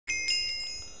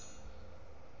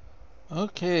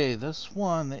Okay, this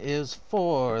one is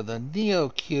for the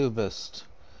Neocubest.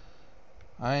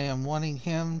 I am wanting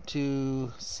him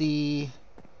to see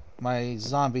my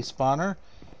zombie spawner.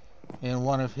 In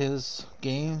one of his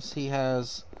games, he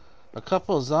has a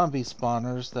couple of zombie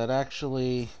spawners that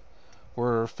actually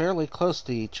were fairly close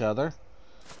to each other,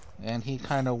 and he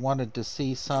kind of wanted to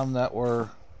see some that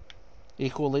were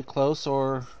equally close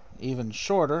or even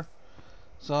shorter,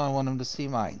 so I want him to see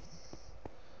mine.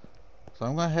 So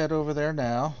I'm going to head over there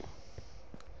now.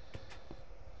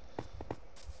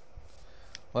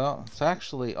 Well, it's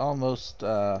actually almost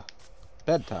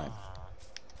bedtime.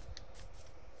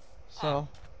 So,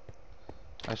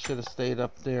 I should have stayed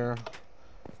up there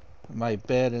in my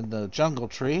bed in the jungle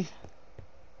tree.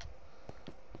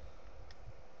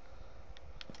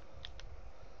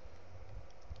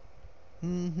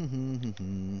 See,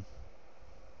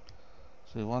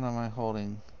 what am I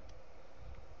holding?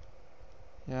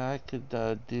 Yeah, I could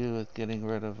do with getting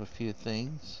rid of a few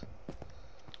things.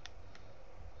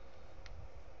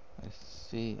 I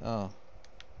see. Oh,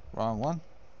 wrong one.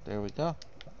 There we go.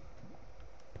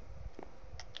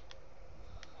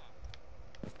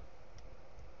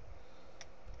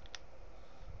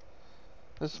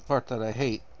 This is the part that I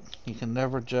hate. You can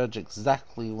never judge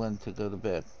exactly when to go to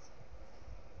bed.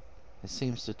 It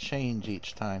seems to change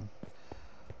each time.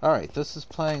 Alright, this is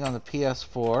playing on the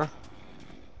PS4.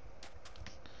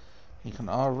 You can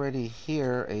already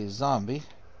hear a zombie.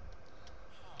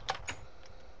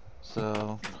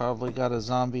 So, probably got a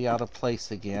zombie out of place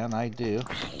again. I do.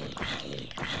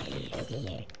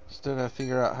 Still gotta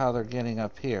figure out how they're getting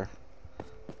up here.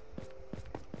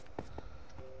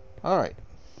 Alright.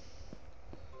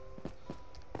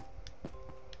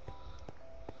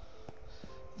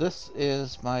 This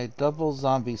is my double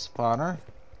zombie spawner.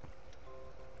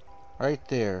 Right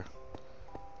there.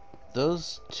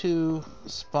 Those two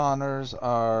spawners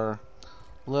are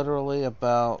literally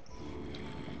about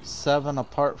 7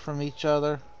 apart from each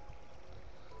other.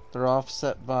 They're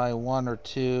offset by 1 or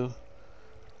 2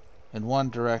 in one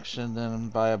direction, then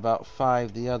by about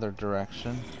 5 the other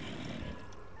direction.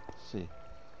 Let's see.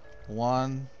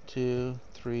 1, 2,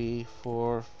 3,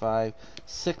 4, 5,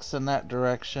 6 in that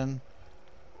direction,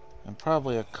 and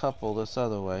probably a couple this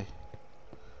other way.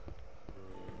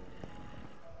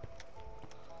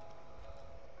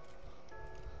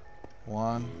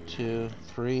 One, 2,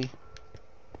 3.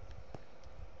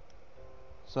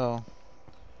 So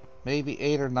maybe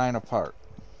 8 or 9 apart.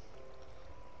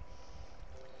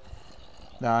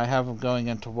 Now I have them going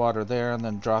into water there and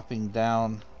then dropping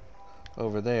down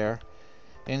over there.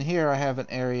 In here I have an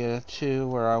area too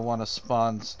where I want to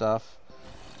spawn stuff,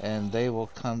 and they will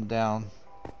come down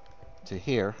to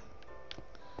here.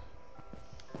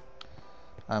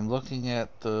 I'm looking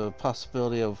at the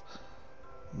possibility of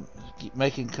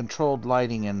making controlled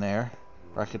lighting in there,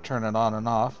 where I could turn it on and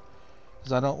off,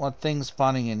 because I don't want things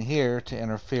spawning in here to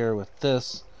interfere with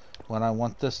this when I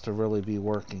want this to really be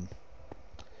working.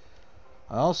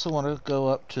 I also want to go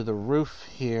up to the roof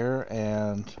here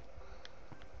and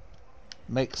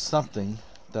make something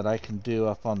that I can do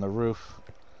up on the roof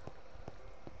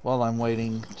while I'm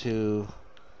waiting to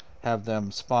have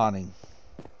them spawning.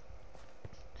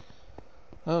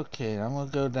 Okay, I'm going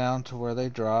to go down to where they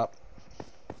drop.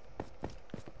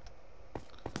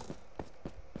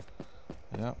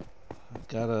 Yep, I've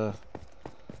got a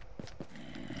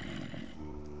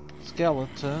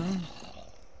skeleton.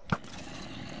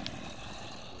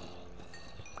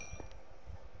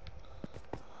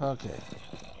 Okay.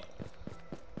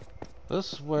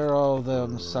 This is where all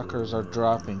them suckers are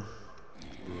dropping.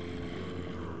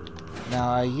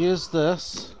 Now I use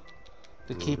this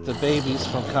to keep the babies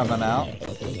from coming out.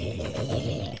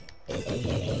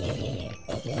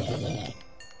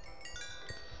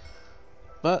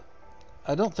 But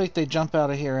I don't think they jump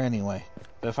out of here anyway.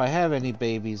 But if I have any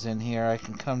babies in here, I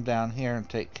can come down here and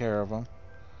take care of them.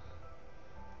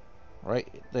 Right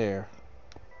there.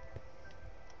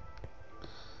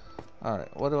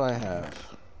 Alright, what do I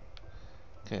have?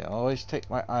 Okay, I always take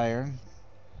my iron.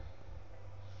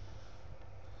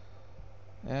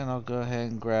 And I'll go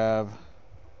ahead and grab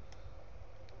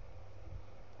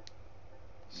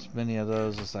as many of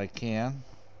those as I can.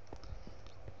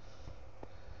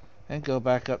 And go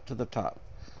back up to the top.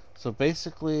 So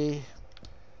basically,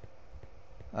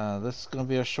 this is going to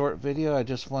be a short video. I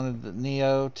just wanted the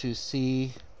Neo to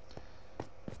see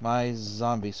my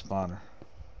zombie spawner.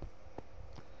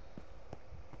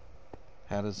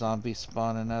 Had a zombie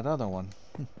spawn in that other one.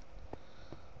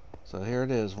 So here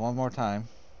it is, one more time.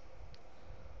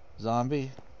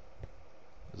 Zombie.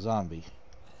 Zombie.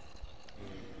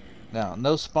 Now,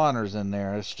 no spawners in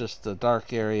there. It's just a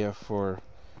dark area for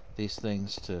these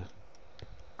things to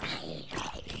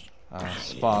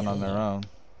spawn on their own.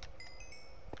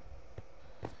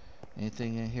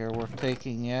 Anything in here worth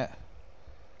taking yet?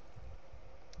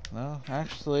 No,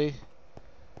 actually,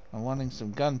 I'm wanting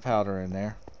some gunpowder in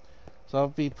there. So I'll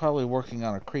be probably working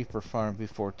on a creeper farm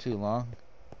before too long.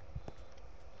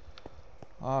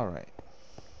 Alright.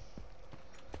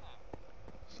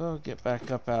 So get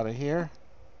back up out of here.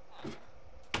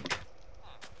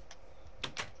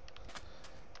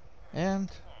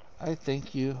 And I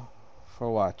thank you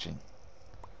for watching.